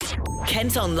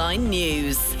Kent Online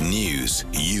News. News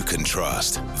you can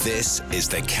trust. This is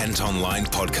the Kent Online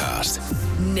Podcast.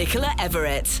 Nicola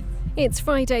Everett. It's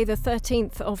Friday the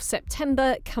 13th of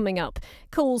September. Coming up,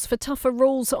 calls for tougher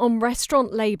rules on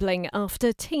restaurant labelling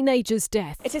after teenager's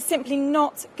death. It is simply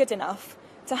not good enough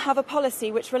to have a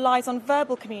policy which relies on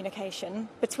verbal communication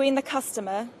between the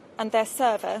customer and their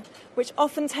server, which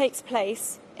often takes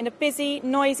place in a busy,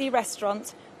 noisy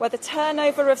restaurant where the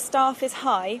turnover of staff is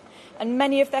high and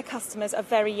many of their customers are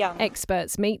very young.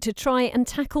 Experts meet to try and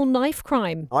tackle knife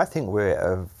crime. I think we're at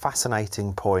a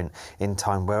fascinating point in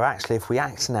time where actually if we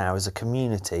act now as a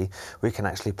community, we can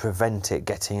actually prevent it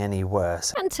getting any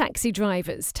worse. And taxi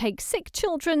drivers take sick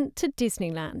children to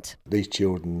Disneyland. These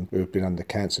children who have been under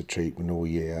cancer treatment all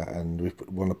year, and we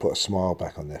want to put a smile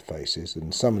back on their faces,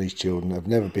 and some of these children have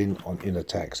never been in a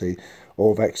taxi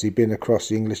or have actually been across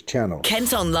the English Channel.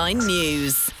 Kent Online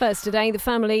News. First today, the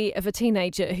family of a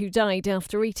teenager who died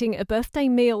after eating a birthday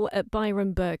meal at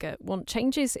Byron Burger want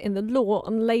changes in the law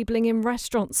on labelling in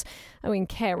restaurants. Owen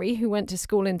Carey, who went to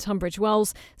school in Tunbridge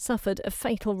Wells, suffered a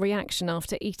fatal reaction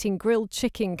after eating grilled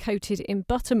chicken coated in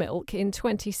buttermilk in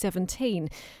 2017.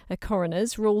 A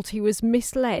coroner's ruled he was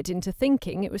misled into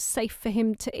thinking it was safe for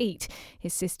him to eat.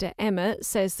 His sister Emma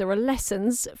says there are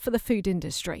lessons for the food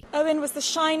industry. Owen was the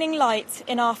shining light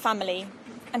in our family,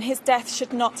 and his death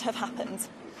should not have happened.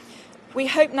 We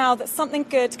hope now that something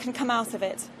good can come out of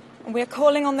it, and we are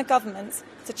calling on the government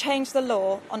to change the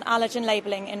law on allergen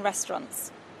labelling in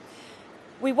restaurants.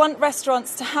 We want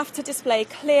restaurants to have to display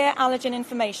clear allergen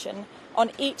information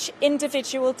on each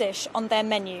individual dish on their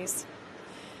menus.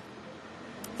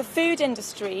 The food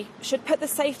industry should put the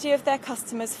safety of their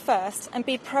customers first and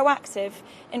be proactive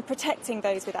in protecting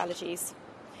those with allergies.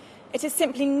 It is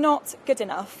simply not good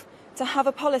enough to have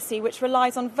a policy which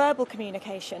relies on verbal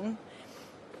communication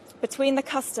between the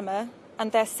customer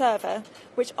and their server,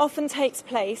 which often takes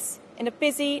place in a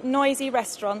busy, noisy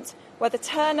restaurant where the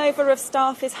turnover of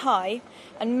staff is high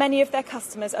and many of their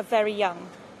customers are very young.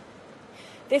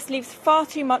 This leaves far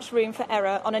too much room for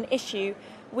error on an issue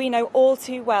we know all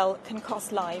too well can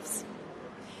cost lives.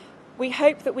 We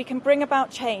hope that we can bring about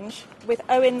change with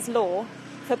Owen's Law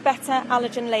for better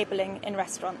allergen labelling in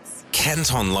restaurants.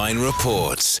 Kent Online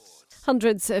reports.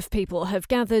 Hundreds of people have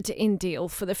gathered in Deal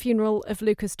for the funeral of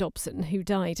Lucas Dobson, who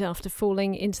died after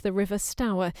falling into the River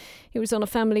Stour. He was on a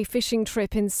family fishing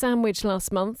trip in Sandwich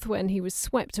last month when he was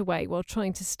swept away while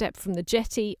trying to step from the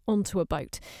jetty onto a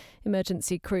boat.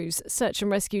 Emergency crews, search and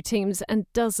rescue teams and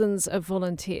dozens of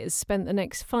volunteers spent the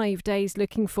next 5 days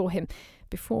looking for him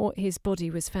before his body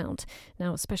was found.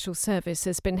 Now a special service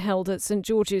has been held at St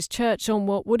George's Church on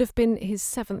what would have been his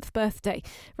 7th birthday.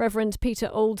 Reverend Peter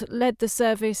Auld led the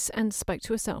service and spoke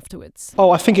to us afterwards.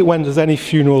 I think it went as any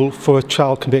funeral for a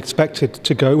child can be expected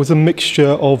to go. It was a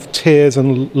mixture of tears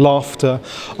and laughter.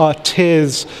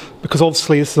 Tears because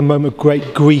obviously this is a moment of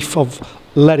great grief of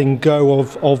letting go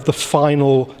of the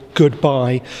final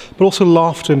goodbye, but also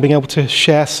laughter and being able to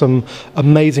share some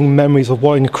amazing memories of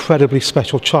what an incredibly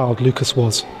special child Lucas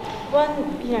was. One,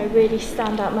 really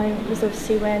standout moment was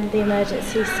obviously when the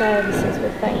emergency services were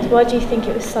thanked. Why do you think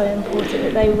it was so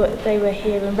important that they were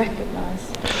here and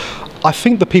recognised? I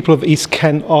think the people of East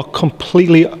Kent are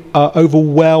completely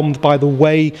overwhelmed by the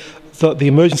way that the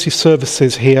emergency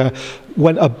services here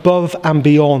went above and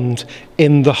beyond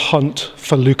in the hunt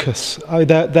for Lucas.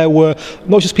 There were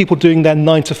not just people doing their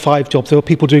 9-to-5 jobs, there were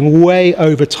people doing way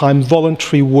overtime,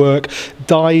 voluntary work,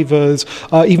 divers,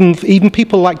 even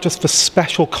people like just the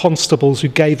special constables who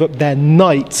gave up their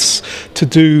nights to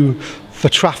do the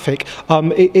traffic.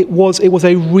 It was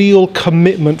a real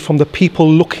commitment from the people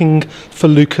looking for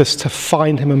Lucas to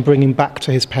find him and bring him back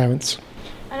to his parents.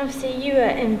 And obviously you were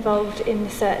involved in the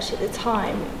search at the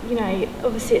time.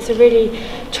 Obviously it's a really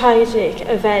tragic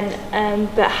event,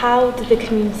 but how did the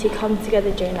community come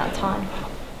together during that time?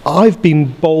 I've been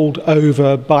bowled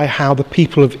over by how the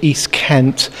people of East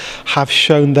Kent have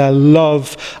shown their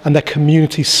love and their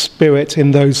community spirit in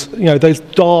those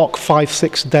dark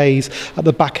 5-6 days at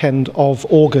the back end of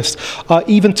August.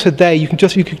 Even today, you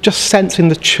could just sense in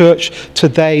the church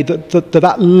today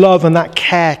that love and that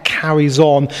care carries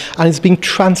on and is being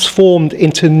transformed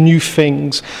into new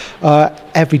things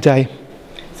every day.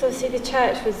 So obviously the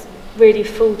church was really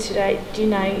full today. Do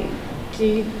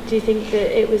you think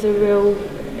that it was a real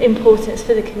importance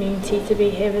for the community to be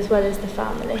here as well as the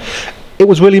family? it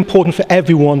was really important for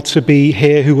everyone to be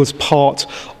here who was part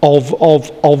of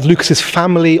Lucas's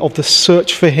family, of the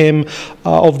search for him,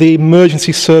 of the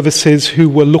emergency services who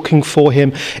were looking for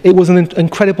him. It was an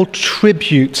incredible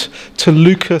tribute to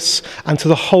Lucas and to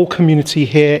the whole community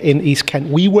here in East Kent.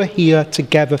 We were here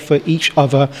together for each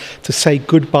other to say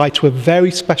goodbye to a very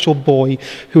special boy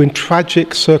who in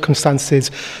tragic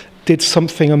circumstances did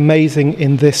something amazing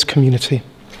in this community.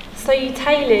 So you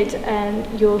tailored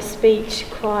your speech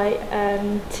quite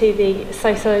to the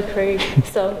So-So Crew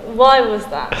song. Why was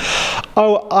that?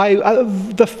 Oh,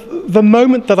 the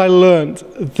moment that I learned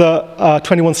that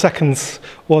 21 Seconds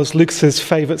was Lucas's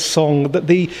favourite song, that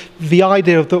the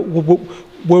idea of that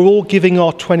we're all giving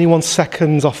our 21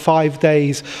 seconds, our 5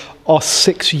 days, our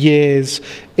 6 years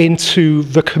into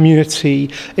the community,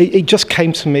 it just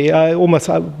came to me, almost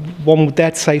one would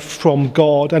dare say from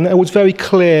God, and it was very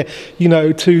clear,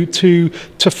 to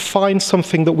find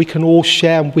something that we can all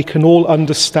share and we can all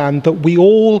understand, that we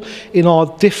all, in our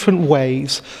different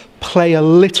ways, play a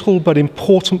little but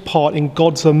important part in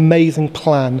God's amazing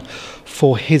plan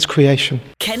for His creation.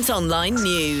 Kent Online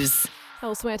News.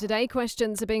 Elsewhere today,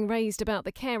 questions are being raised about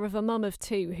the care of a mum of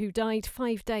 2 who died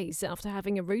 5 days after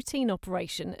having a routine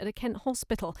operation at a Kent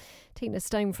hospital. Tina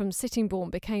Stone from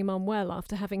Sittingbourne became unwell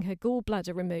after having her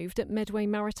gallbladder removed at Medway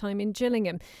Maritime in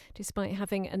Gillingham. Despite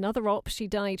having another op, she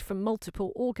died from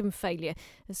multiple organ failure.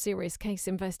 A serious case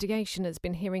investigation has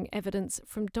been hearing evidence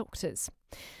from doctors.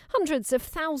 Hundreds of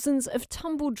thousands of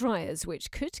tumble dryers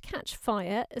which could catch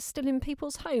fire are still in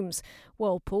people's homes.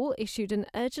 Whirlpool issued an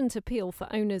urgent appeal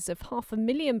for owners of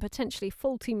 500,000 potentially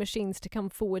faulty machines to come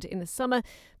forward in the summer,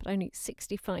 but only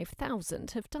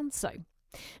 65,000 have done so.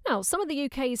 Now, some of the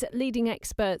UK's leading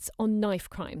experts on knife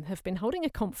crime have been holding a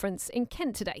conference in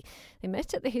Kent today. They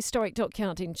met at the historic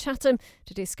dockyard in Chatham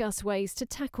to discuss ways to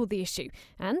tackle the issue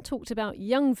and talked about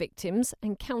young victims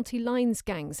and county lines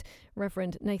gangs.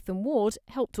 Reverend Nathan Ward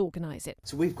helped organise it.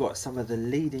 So we've got some of the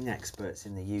leading experts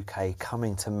in the UK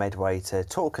coming to Medway to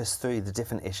talk us through the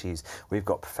different issues. We've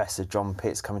got Professor John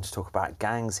Pitts coming to talk about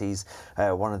gangs. He's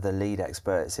one of the lead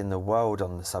experts in the world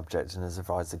on the subject and has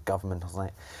advised the government on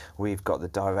it. We've got the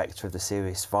director of the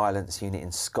Serious Violence Unit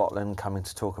in Scotland coming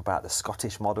to talk about the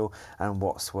Scottish model and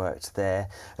what's worked there,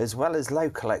 as well as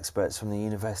local experts from the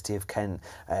University of Kent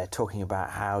talking about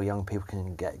how young people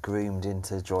can get groomed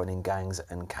into joining gangs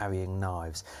and carrying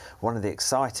knives. One of the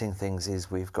exciting things is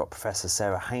we've got Professor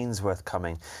Sarah Hainsworth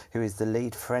coming, who is the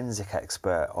lead forensic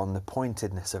expert on the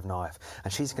pointedness of knife,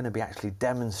 and she's going to be actually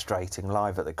demonstrating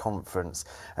live at the conference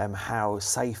how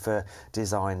safer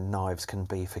designed knives can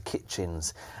be for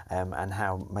kitchens, and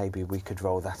how maybe we could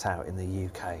roll that out in the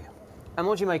UK. And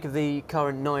what do you make of the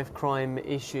current knife crime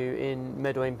issue in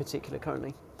Medway in particular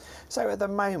currently? So at the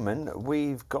moment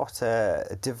we've got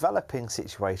a developing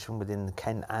situation within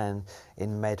Kent and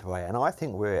in Medway, and I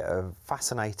think we're at a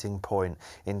fascinating point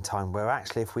in time where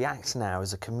actually if we act now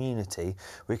as a community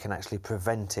we can actually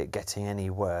prevent it getting any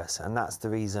worse, and that's the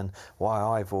reason why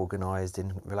I've organised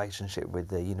in relationship with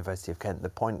the University of Kent the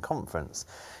Point Conference.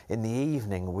 In the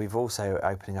evening we've also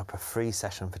opening up a free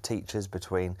session for teachers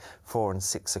between 4 and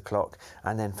 6 o'clock,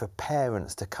 and then for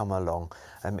parents to come along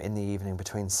in the evening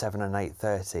between 7 and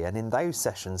 8:30, and in those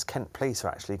sessions Kent Police are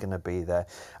actually going to be there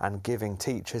and giving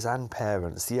teachers and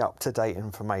parents the up-to-date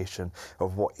information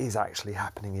of what is actually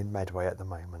happening in Medway at the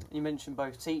moment. You mentioned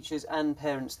both teachers and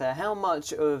parents there. How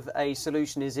much of a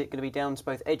solution is it going to be down to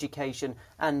both education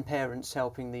and parents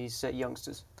helping these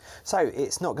youngsters? So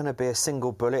it's not going to be a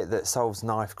single bullet that solves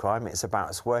knife crime. It's about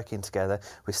us working together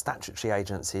with statutory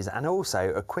agencies and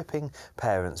also equipping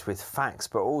parents with facts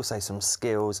but also some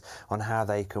skills on how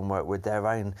they can work with their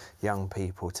own young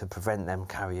people to prevent them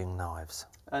carrying knives.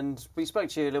 And we spoke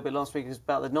to you a little bit last week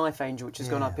about the Knife Angel, which has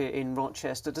gone up here in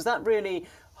Rochester. Does that really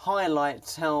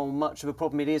highlight how much of a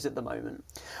problem it is at the moment?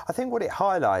 I think what it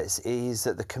highlights is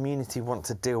that the community want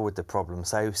to deal with the problem.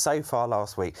 So far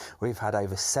last week we've had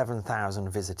over 7,000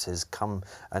 visitors come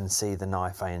and see the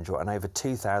Knife Angel, and over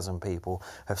 2,000 people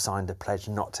have signed a pledge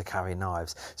not to carry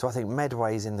knives. So I think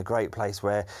Medway is in the great place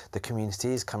where the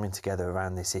community is coming together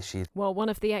around this issue. Well, one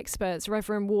of the experts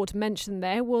Reverend Ward mentioned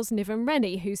there was Niven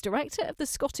Rennie, who's director of the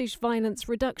Scottish Violence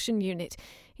Reduction Unit.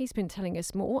 He's been telling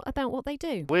us more about what they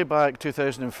do. Way back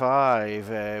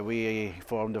 2005, we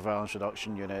formed a violence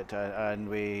reduction unit, and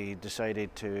we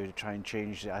decided to try and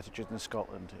change the attitude in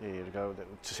Scotland.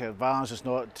 To say violence is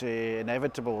not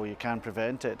inevitable, you can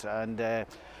prevent it, and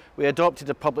we adopted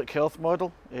a public health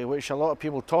model, which a lot of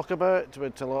people talk about,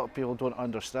 but a lot of people don't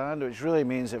understand, which really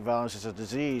means that violence is a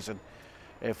disease, and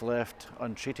if left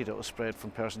untreated, it will spread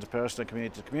from person to person and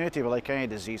community to community. But like any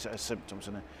disease, it has symptoms,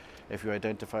 and If you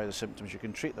identify the symptoms, you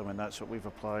can treat them, and that's what we've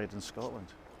applied in Scotland.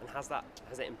 And has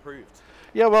it improved?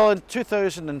 Yeah, well, in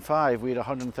 2005 we had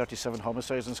 137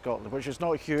 homicides in Scotland, which is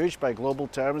not huge by global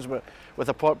terms, but with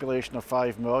a population of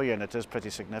 5 million, it is pretty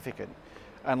significant.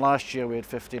 And last year we had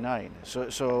 59,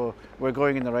 so we're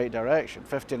going in the right direction.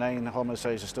 59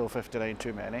 homicides is still 59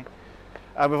 too many.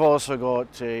 And we've also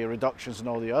got reductions in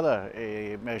all the other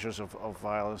measures of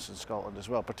violence in Scotland as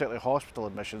well, particularly hospital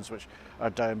admissions, which are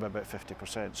down by about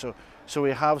 50%. So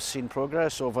we have seen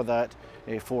progress over that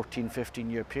 14,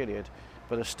 15-year period,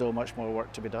 but there's still much more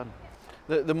work to be done.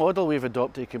 The model we've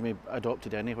adopted can be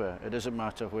adopted anywhere. It doesn't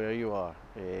matter where you are.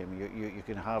 You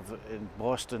can have in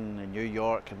Boston, in New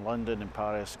York, in London, in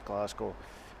Paris, Glasgow,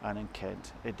 and in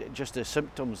Kent. Just the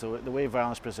symptoms, the way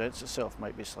violence presents itself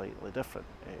might be slightly different.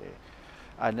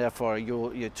 And therefore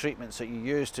your treatments that you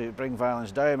use to bring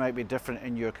violence down might be different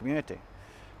in your community.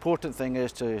 Important thing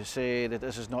is to say that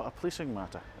this is not a policing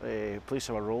matter. Police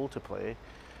have a role to play,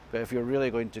 but if you're really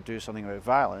going to do something about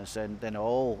violence, then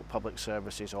all public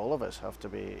services, all of us, have to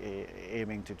be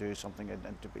aiming to do something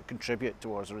and to contribute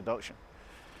towards a reduction.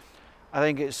 I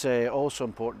think it's also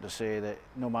important to say that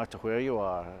no matter where you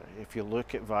are, if you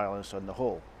look at violence on the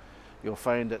whole, you'll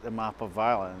find that the map of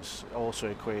violence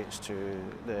also equates to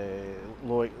the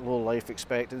low life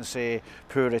expectancy,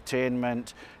 poor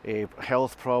attainment,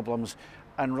 health problems,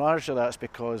 and largely that's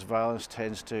because violence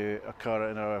tends to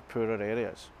occur in our poorer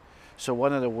areas. So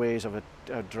one of the ways of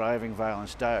driving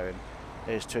violence down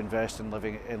is to invest in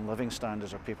living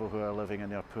standards of people who are living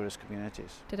in their poorest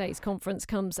communities. Today's conference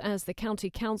comes as the County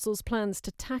Council's plans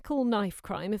to tackle knife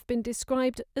crime have been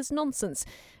described as nonsense.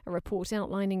 A report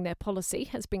outlining their policy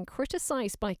has been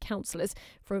criticised by councillors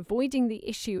for avoiding the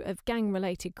issue of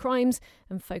gang-related crimes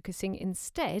and focusing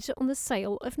instead on the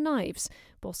sale of knives.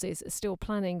 Bosses are still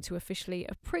planning to officially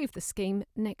approve the scheme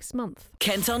next month.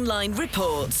 Kent Online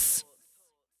reports.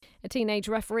 A teenage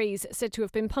referee is said to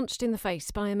have been punched in the face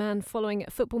by a man following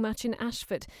a football match in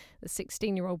Ashford. The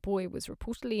 16-year-old boy was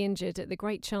reportedly injured at the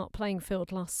Great Chart playing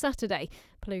field last Saturday.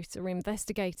 Police are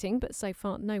investigating, but so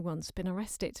far no one's been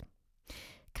arrested.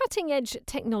 Cutting-edge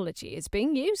technology is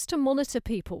being used to monitor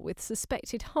people with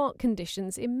suspected heart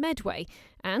conditions in Medway,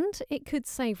 and it could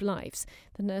save lives.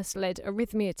 The nurse-led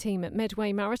arrhythmia team at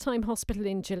Medway Maritime Hospital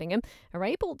in Gillingham are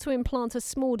able to implant a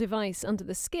small device under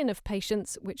the skin of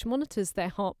patients which monitors their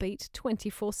heartbeat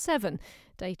 24/7.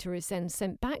 Data is then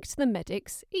sent back to the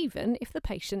medics, even if the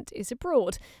patient is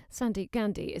abroad. Sandeep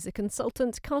Gandhi is a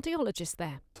consultant cardiologist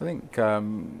there. So I think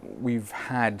we've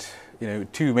had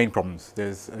two main problems.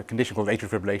 There's a condition called atrial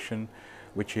fibrillation,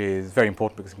 which is very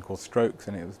important because it can cause strokes,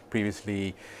 and it was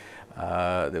previously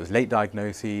there was late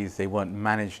diagnoses, they weren't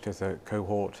managed as a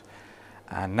cohort,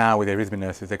 and now with the arrhythmia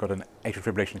nurses they've got an atrial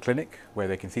fibrillation clinic where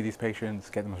they can see these patients,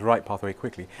 get them the right pathway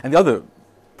quickly. And the other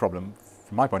problem,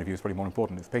 from my point of view, is probably more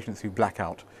important, is patients who black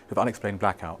out, who have unexplained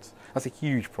blackouts. That's a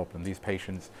huge problem. These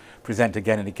patients present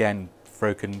again and again,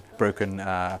 broken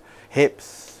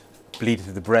hips, bleed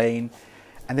to the brain,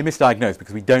 and they're misdiagnosed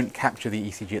because we don't capture the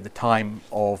ECG at the time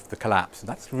of the collapse. And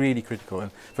that's really critical.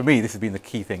 And for me, this has been the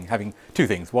key thing, having two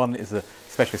things. One is the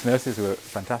specialist nurses who are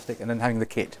fantastic, and then having the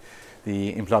kit,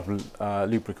 the implantable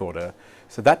loop recorder.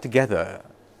 So that together,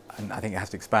 and I think it has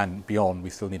to expand beyond, we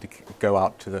still need to go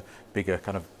out to the bigger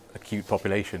kind of acute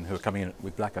population who are coming in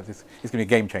with blackouts. It's going to be a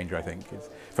game changer, I think.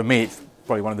 For me, it's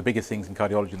probably one of the biggest things in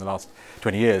cardiology in the last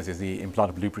 20 years is the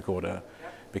implantable loop recorder,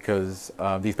 because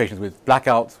these patients with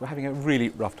blackouts were having a really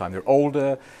rough time. They're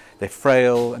older, they're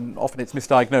frail, and often it's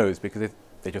misdiagnosed because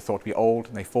they just thought to be old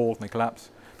and they fall and they collapse.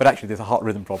 But actually there's a heart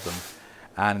rhythm problem.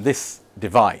 And this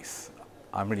device,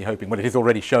 I'm really hoping, well, it is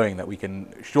already showing that we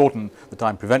can shorten the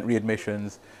time, prevent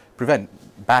readmissions, prevent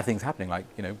bad things happening like,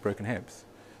 broken hips.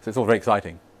 So it's all very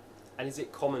exciting. And is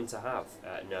it common to have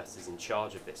nurses in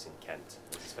charge of this in Kent?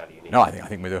 Is this fairly unique? No, I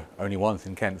think we're the only ones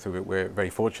in Kent, so we're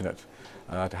very fortunate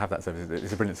to have that service.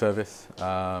 It's a brilliant service.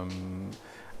 And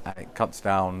it cuts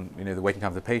down, the waiting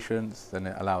times of patients, and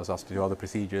it allows us to do other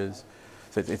procedures.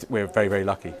 So we're very, very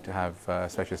lucky to have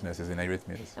specialist nurses in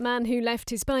arrhythmias. A man who left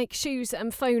his bike, shoes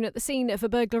and phone at the scene of a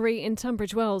burglary in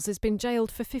Tunbridge Wells has been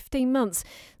jailed for 15 months.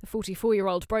 The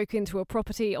 44-year-old broke into a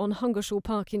property on Hungershall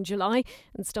Park in July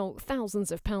and stole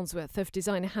thousands of pounds worth of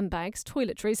designer handbags,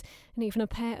 toiletries and even a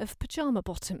pair of pyjama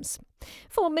bottoms.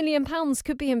 £4 million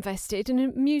could be invested in a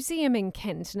museum in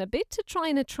Kent in a bid to try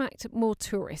and attract more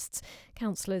tourists.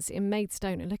 Councillors in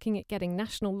Maidstone are looking at getting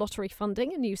national lottery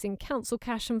funding and using council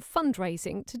cash and fundraising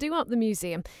fundraising to do up the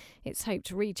museum. It's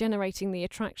hoped regenerating the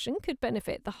attraction could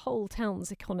benefit the whole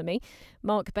town's economy.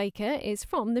 Mark Baker is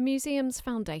from the museum's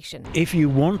foundation. If you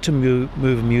want to move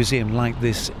a museum like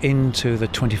this into the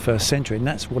 21st century, and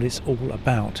that's what it's all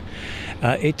about,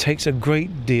 it takes a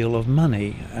great deal of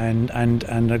money and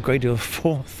a great deal of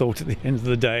forethought at the end of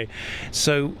the day.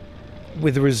 So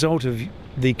with the result of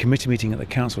the committee meeting at the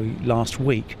council last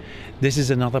week, this is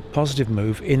another positive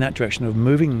move in that direction of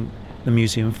moving the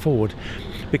museum forward.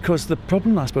 Because the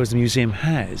problem I suppose the museum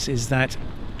has is that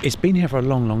it's been here for a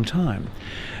long, long time,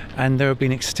 and there have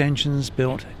been extensions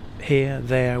built here,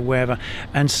 there, wherever,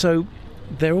 and so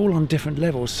they're all on different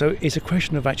levels. So it's a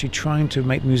question of actually trying to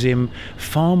make the museum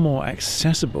far more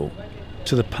accessible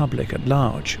to the public at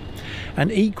large.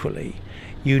 And equally,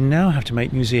 you now have to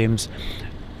make museums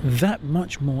that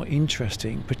much more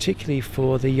interesting, particularly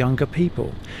for the younger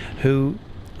people who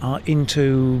are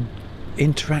into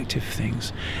interactive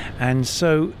things. And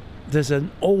so there's an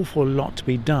awful lot to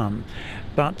be done,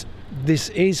 but this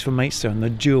is for Maidstone the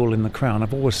jewel in the crown.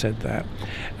 I've always said that,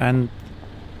 and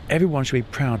everyone should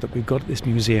be proud that we've got this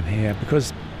museum here,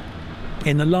 because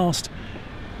in the last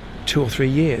 2 or 3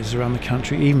 years around the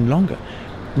country, even longer,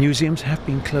 museums have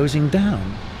been closing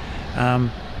down,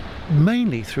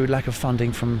 mainly through lack of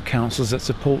funding from councils that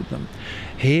support them.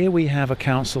 Here we have a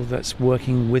council that's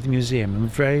working with the museum and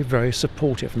very, very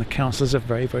supportive, and the councillors are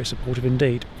very, very supportive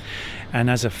indeed. And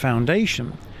as a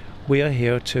foundation, we are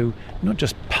here to not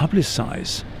just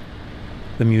publicise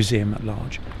the museum at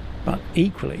large, but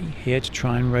equally here to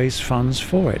try and raise funds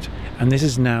for it. And this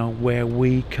is now where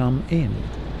we come in.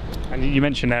 And you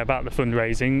mentioned there about the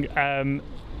fundraising.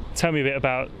 Tell me a bit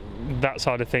about that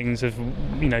side of things, of,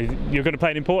 you know, you're going to play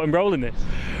an important role in this.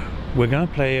 We're going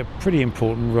to play a pretty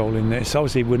important role in this.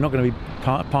 Obviously we're not going to be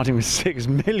parting with 6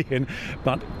 million,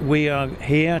 but we are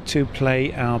here to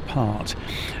play our part.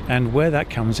 And where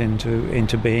that comes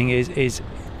into being is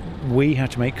we have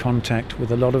to make contact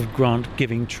with a lot of grant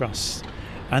giving trusts,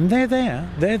 and they're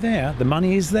there, the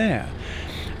money is there.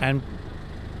 And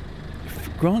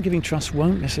grant giving trusts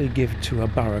won't necessarily give to a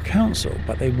borough council,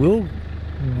 but they will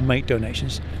make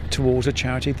donations towards a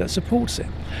charity that supports it.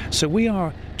 So we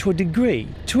are, to a degree,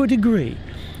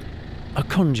 a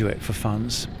conduit for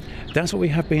funds. That's what we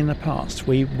have been in the past.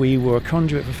 We were a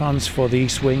conduit for funds for the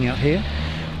East Wing out here.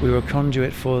 We were a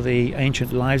conduit for the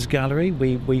Ancient Lives Gallery.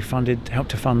 We helped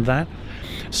to fund that.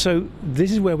 So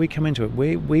this is where we come into it.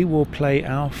 We will play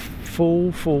our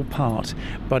full part,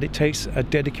 but it takes a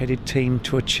dedicated team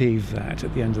to achieve that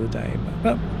at the end of the day.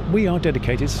 But we are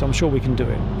dedicated, so I'm sure we can do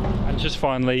it. And just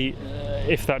finally,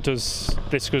 if that does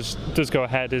go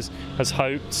ahead as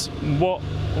hoped, what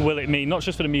will it mean, not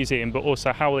just for the museum, but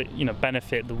also how will it, you know,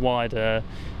 benefit the wider,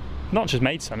 not just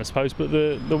Maidstone, I suppose, but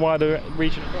the wider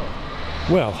region as well?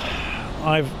 Well,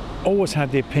 I've always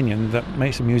had the opinion that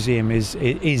Maidstone Museum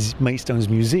is Maidstone's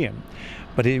museum,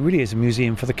 but it really is a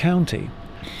museum for the county.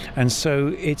 And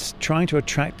so it's trying to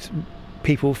attract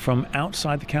people from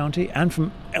outside the county and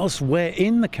from elsewhere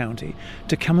in the county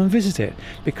to come and visit it,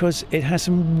 because it has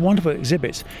some wonderful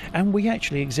exhibits, and we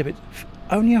actually exhibit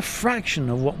only a fraction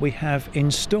of what we have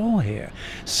in store here.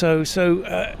 So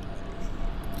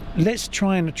let's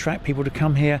try and attract people to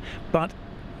come here, but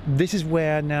this is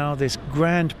where now this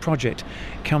grand project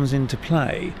comes into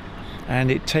play, and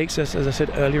it takes us, as I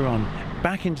said earlier on,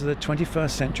 back into the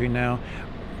 21st century now,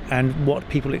 and what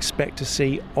people expect to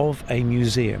see of a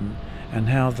museum and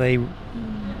how they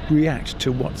react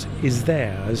to what is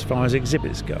there as far as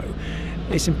exhibits go.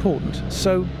 It's important.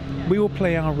 So we will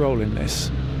play our role in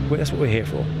this. That's what we're here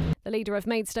for. The leader of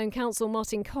Maidstone Council,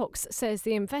 Martin Cox, says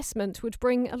the investment would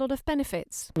bring a lot of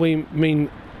benefits. We mean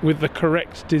with the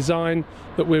correct design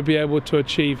that we'll be able to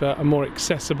achieve a more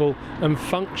accessible and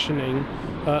functioning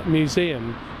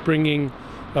museum, bringing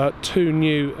 2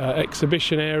 new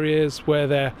exhibition areas where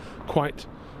they're quite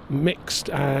mixed,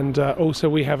 and also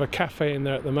we have a cafe in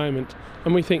there at the moment,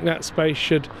 and we think that space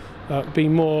should be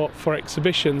more for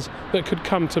exhibitions that could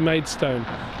come to Maidstone,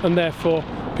 and therefore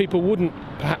people wouldn't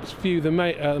perhaps view the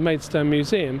Maidstone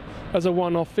Museum as a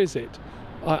one-off visit.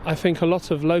 I think a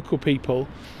lot of local people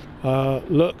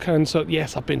look and say,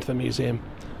 yes, I've been to the museum,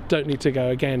 don't need to go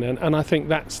again, and I think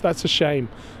that's a shame,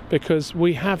 because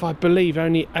we have, I believe,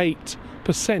 only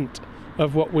 8%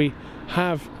 of what we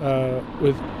have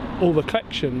with all the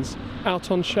collections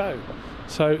out on show.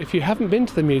 So if you haven't been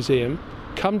to the museum,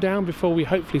 come down before we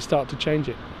hopefully start to change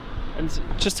it. And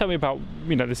just tell me about,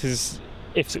 you know, this is,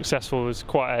 if successful, is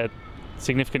quite a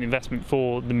significant investment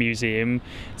for the museum.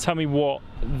 Tell me what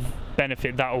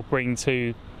benefit that will bring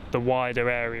to the wider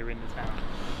area in the town.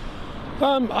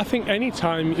 I think any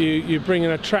time you bring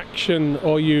an attraction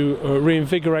or you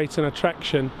reinvigorate an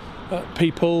attraction,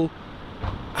 people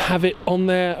have it on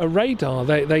their radar.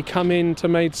 They come into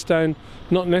Maidstone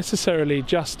not necessarily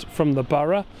just from the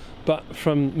borough, but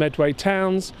from Medway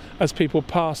towns. As people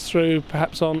pass through,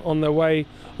 perhaps on their way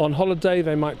on holiday,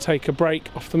 they might take a break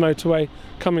off the motorway,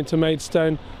 come into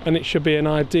Maidstone, and it should be an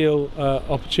ideal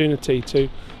opportunity to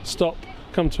stop,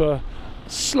 come to a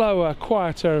slower,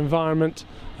 quieter environment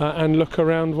and look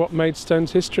around what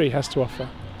Maidstone's history has to offer.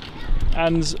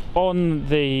 And on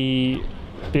the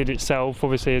bid itself,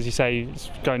 obviously, as you say, it's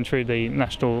going through the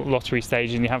national lottery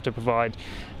stage, and you have to provide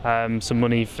some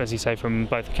money, as you say, from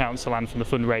both the council and from the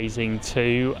fundraising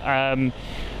too. I'm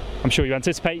sure you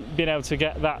anticipate being able to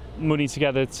get that money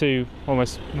together to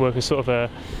almost work as sort of a,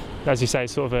 as you say,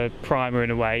 sort of a primer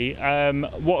in a way.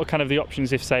 What are kind of the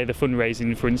options if, say, the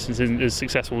fundraising, for instance, isn't as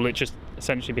successful? Will it just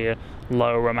essentially be a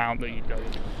lower amount that you'd go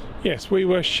with? Yes, we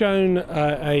were shown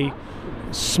a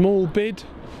small bid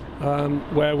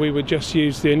where we would just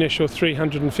use the initial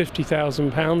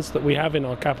 £350,000 that we have in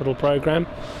our capital programme,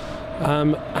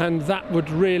 and that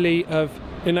would really have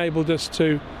enabled us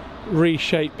to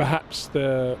reshape perhaps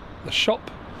the shop,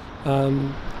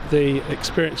 the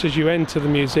experience as you enter the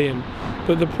museum.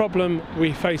 But the problem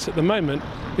we face at the moment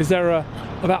is there are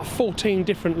about 14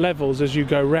 different levels as you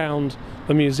go round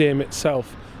the museum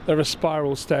itself. There are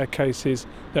spiral staircases,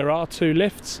 there are 2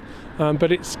 lifts,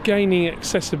 but it's gaining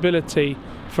accessibility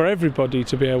for everybody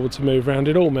to be able to move around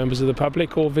it, all members of the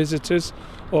public, or visitors,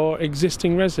 or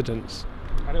existing residents.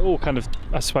 And it all kind of,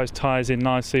 I suppose, ties in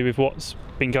nicely with what's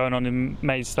been going on in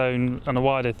Maidstone on a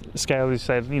wider scale. As you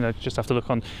say, you know, just have to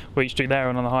look on Wheat Street there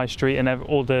and on the High Street and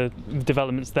all the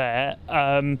developments there.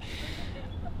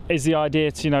 Is the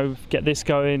idea to, you know, get this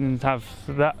going and have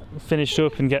that finished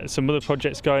up and get some other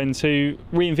projects going to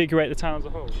reinvigorate the town as a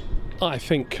whole? I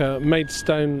think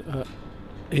Maidstone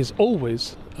is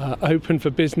always open for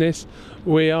business.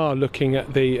 We are looking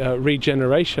at the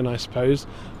regeneration, I suppose,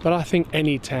 but I think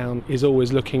any town is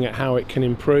always looking at how it can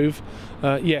improve.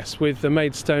 Yes, with the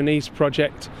Maidstone East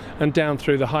project and down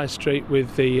through the High Street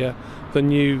with the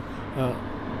new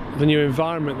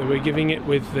environment that we're giving it,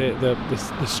 with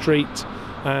the street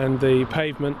and the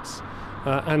pavements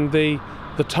and the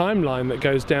timeline that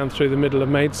goes down through the middle of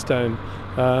Maidstone,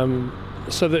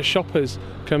 so that shoppers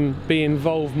can be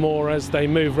involved more as they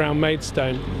move around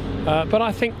Maidstone. But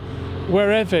I think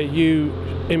wherever you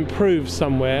improve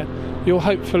somewhere, you'll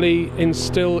hopefully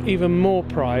instill even more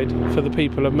pride for the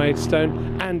people of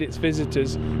Maidstone and its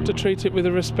visitors to treat it with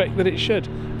the respect that it should,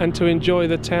 and to enjoy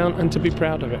the town and to be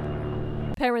proud of it.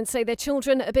 Parents say their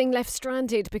children are being left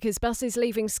stranded because buses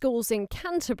leaving schools in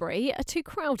Canterbury are too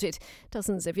crowded.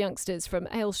 Dozens of youngsters from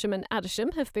Aylsham and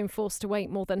Addisham have been forced to wait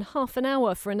more than half an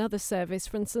hour for another service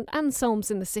from St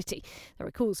Anselm's in the city. There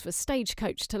are calls for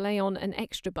Stagecoach to lay on an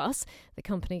extra bus. The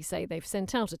company say they've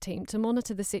sent out a team to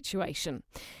monitor the situation.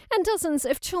 And dozens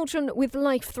of children with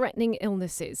life-threatening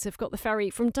illnesses have got the ferry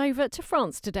from Dover to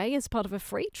France today as part of a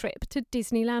free trip to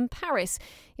Disneyland Paris.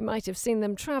 You might have seen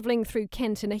them travelling through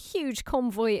Kent in a huge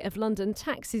convoy of London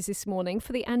taxis this morning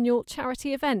for the annual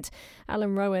charity event.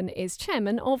 Alan Rowan is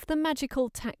chairman of the Magical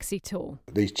Taxi Tour.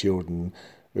 These children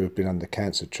who have been under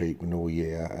cancer treatment all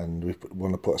year, and we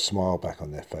want to put a smile back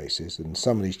on their faces. And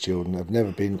some of these children have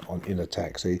never been in a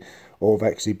taxi or have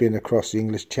actually been across the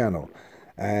English Channel.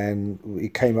 And we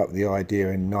came up with the idea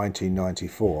in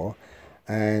 1994,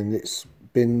 and it's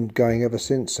been going ever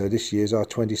since. So this year's our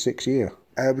 26th year.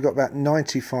 We've got about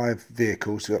 95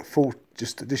 vehicles.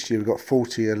 Just this year we've got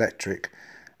 40 electric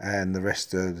and the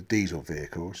rest are the diesel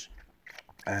vehicles.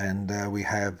 And we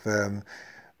have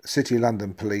City of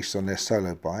London Police on their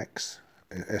solo bikes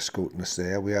escorting us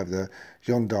there. We have the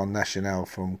Gendarme National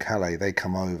from Calais. They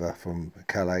come over from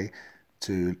Calais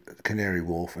to Canary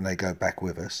Wharf and they go back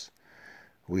with us.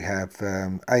 We have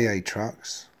AA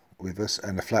trucks with us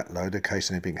and a flat load in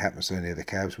case anything happens to any of the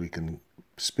cabs. We can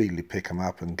speedily pick them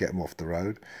up and get them off the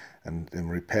road and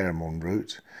repair them en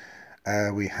route.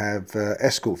 We have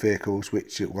escort vehicles,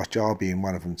 which I'll be in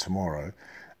one of them tomorrow,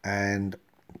 and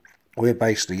we're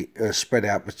basically spread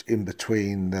out in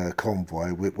between the convoy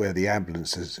where the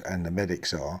ambulances and the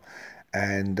medics are,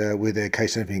 and in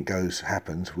case anything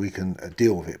happens, we can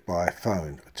deal with it by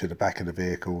phone to the back of the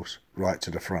vehicles, right to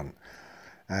the front.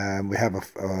 We have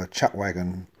a chuck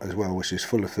wagon as well, which is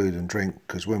full of food and drink,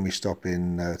 because when we stop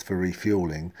in for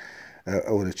refuelling,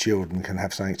 all the children can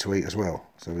have something to eat as well.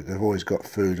 So they've always got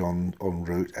food en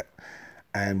route.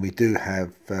 And we do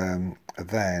have a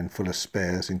van full of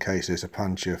spares in case there's a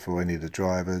puncture for any of the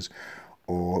drivers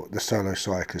or the solo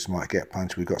cyclists might get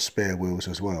punched. We've got spare wheels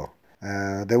as well.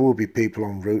 There will be people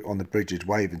en route on the bridges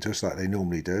waving to us like they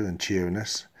normally do and cheering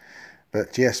us.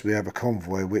 But yes, we have a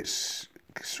convoy which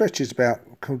stretches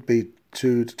could be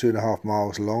 2 to 2.5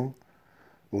 miles long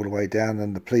all the way down,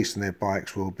 and the police and their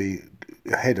bikes will be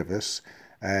ahead of us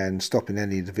and stopping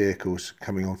any of the vehicles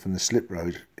coming on from the slip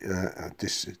road,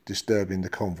 disturbing the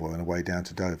convoy on the way down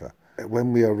to Dover.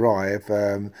 When we arrive,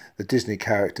 the Disney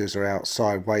characters are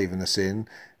outside waving us in.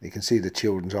 You can see the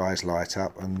children's eyes light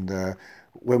up, and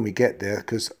when we get there,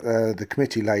 because the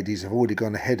committee ladies have already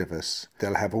gone ahead of us,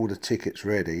 they'll have all the tickets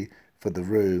ready for the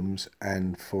rooms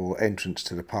and for entrance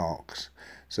to the parks.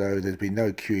 So there'll be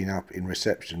no queuing up in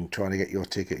reception trying to get your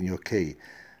ticket and your key.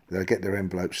 They'll get their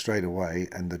envelopes straight away,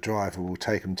 and the driver will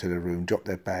take them to the room, drop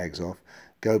their bags off,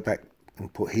 go back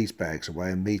and put his bags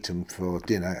away and meet them for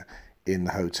dinner in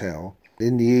the hotel.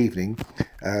 In the evening,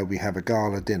 we have a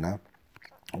gala dinner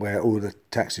where all the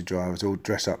taxi drivers all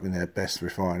dress up in their best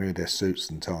refinery, their suits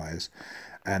and ties,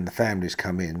 and the families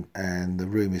come in, and the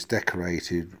room is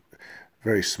decorated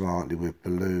very smartly with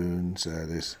balloons.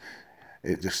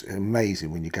 It's just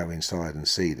amazing when you go inside and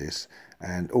see this,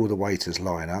 and all the waiters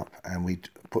line up, and we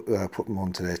put them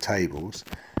onto their tables,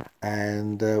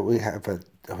 and we have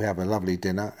a lovely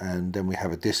dinner, and then we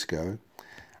have a disco.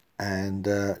 And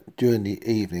during the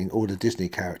evening, all the Disney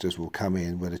characters will come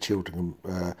in where the children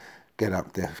can get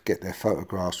up there, get their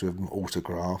photographs with them,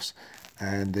 autographs,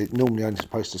 and they're normally only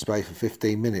supposed to stay for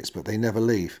 15 minutes, but they never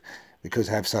leave because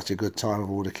they have such a good time with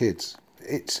all the kids.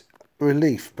 It's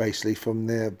relief basically from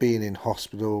their being in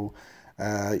hospital.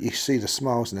 You see the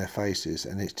smiles on their faces,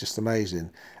 and it's just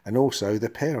amazing. And also the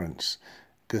parents,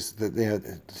 because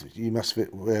you must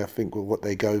think what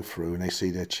they go through when they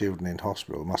see their children in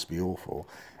hospital must be awful,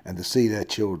 and to see their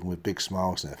children with big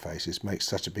smiles on their faces makes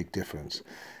such a big difference.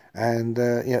 And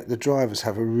the drivers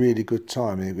have a really good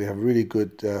time. We have a really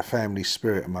good family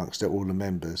spirit amongst all the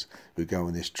members who go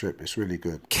on this trip. It's really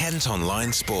good. Kent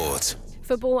Online Sport.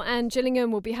 Football and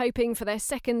Gillingham will be hoping for their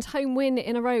second home win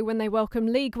in a row when they welcome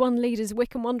League One leaders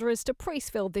Wycombe Wanderers to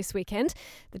Priestfield this weekend.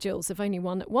 The Gills have only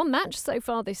won one match so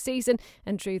far this season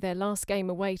and drew their last game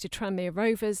away to Tranmere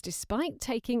Rovers despite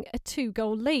taking a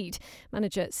 2-goal lead.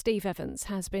 Manager Steve Evans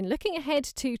has been looking ahead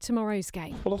to tomorrow's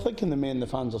game. Well, I think in the main the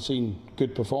fans have seen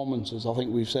good performances. I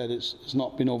think we've said it's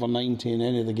not been over 90 in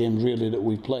any of the games really that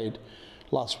we've played.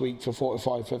 Last week for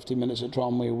 45-50 minutes at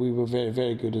Tranmere we were very,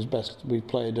 very good, as best we've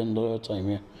played under our time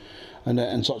here, and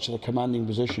in such a commanding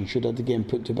position should have the game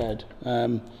put to bed.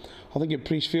 I think at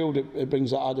Priestfield it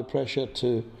brings that added pressure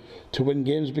to win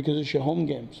games because it's your home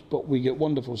games, but we get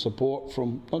wonderful support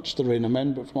from not just the Rainer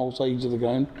men but from all sides of the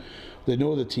ground. They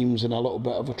know the team's in a little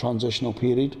bit of a transitional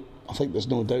period. I think there's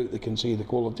no doubt they can see the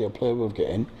quality of player we've got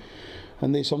in.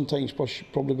 And they sometimes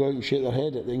probably go out and shake their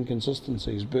head at the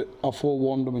inconsistencies. But I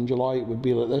forewarned them in July it would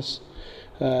be like this.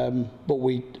 But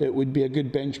it would be a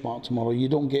good benchmark tomorrow. You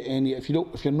don't get any if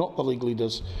you're not the league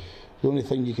leaders. The only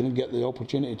thing you can get the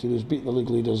opportunity to do is beat the league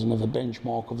leaders and have a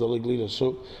benchmark of the league leaders.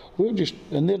 So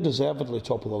and they're deservedly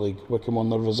top of the league, Wycombe, on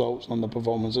the results and the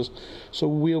performances. So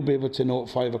we'll be able to know at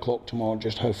 5 o'clock tomorrow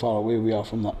just how far away we are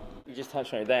from that. You just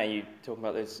touched on it there. You talk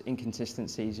about those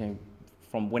inconsistencies,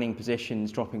 from winning positions,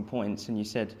 dropping points, and you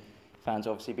said fans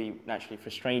obviously be naturally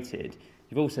frustrated.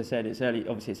 You've also said it's early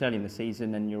in the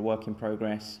season and you're a work in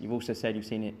progress. You've also said you've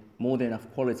seen it more than enough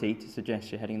quality to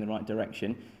suggest you're heading in the right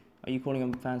direction. Are you calling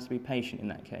on fans to be patient in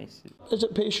that case? Is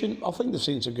it patient? I think they've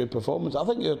seen some good performance. I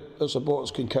think your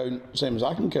supporters can count, same as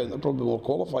I can count. They're probably more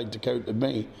qualified to count than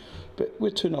me. But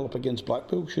we're 2-0 up against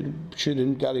Blackpool. Shouldn't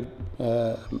Simon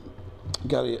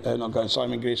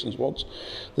Grayson's words,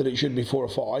 that it should be 4 or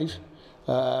 5.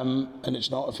 And it's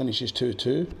not. It finishes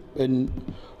 2-2.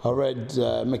 And I read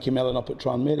Mickey Mellon up at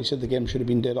Tranmere. He said the game should have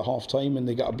been dead at half time and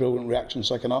they got a brilliant reaction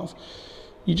second half.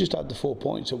 You just add the 4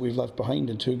 points that we've left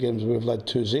behind in 2 games we've led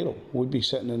 2-0. We'd be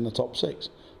sitting in the top 6.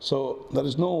 So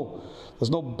there's no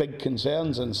big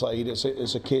concerns inside.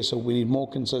 It's a case of we need more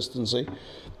consistency.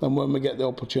 And when we get the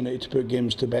opportunity to put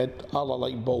games to bed, a la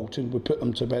like Bolton, we put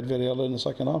them to bed very early in the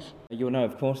second half. You'll know,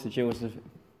 of course, the Gills have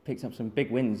picked up some big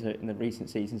wins in the recent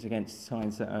seasons against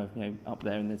sides that are up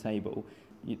there in the table.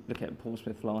 You look at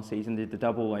Portsmouth last season, did the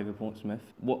double over Portsmouth.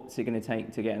 What's it going to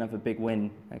take to get another big win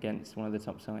against one of the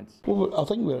top sides? Well, I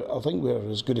think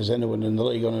we're as good as anyone in the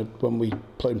league on it when we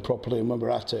play properly and when we're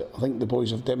at it. I think the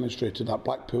boys have demonstrated that.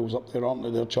 Blackpool's up there, aren't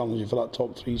they? They're challenging for that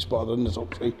top 3 spot in the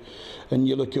top 3. And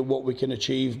you look at what we can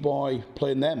achieve by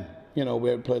playing them. We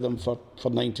outplay them for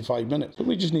 95 minutes. But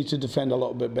we just need to defend a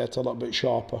little bit better, a little bit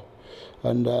sharper.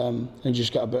 and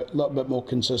just get a little bit more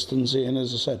consistency, and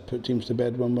as I said, put teams to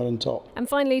bed when we're on top. And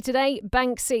finally today,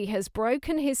 Banksy has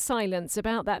broken his silence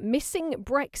about that missing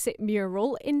Brexit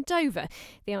mural in Dover.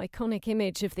 The iconic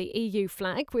image of the EU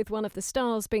flag with one of the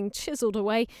stars being chiselled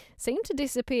away seemed to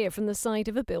disappear from the side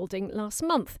of a building last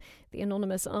month. The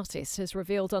anonymous artist has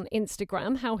revealed on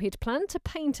Instagram how he'd planned to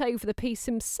paint over the piece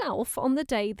himself on the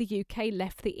day the UK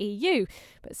left the EU,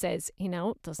 but says he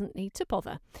now doesn't need to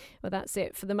bother. Well, that's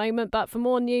it for the moment, but for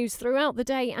more news throughout the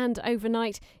day and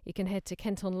overnight, you can head to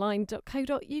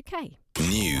kentonline.co.uk.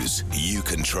 News you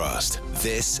can trust.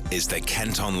 This is the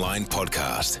Kent Online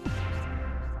Podcast.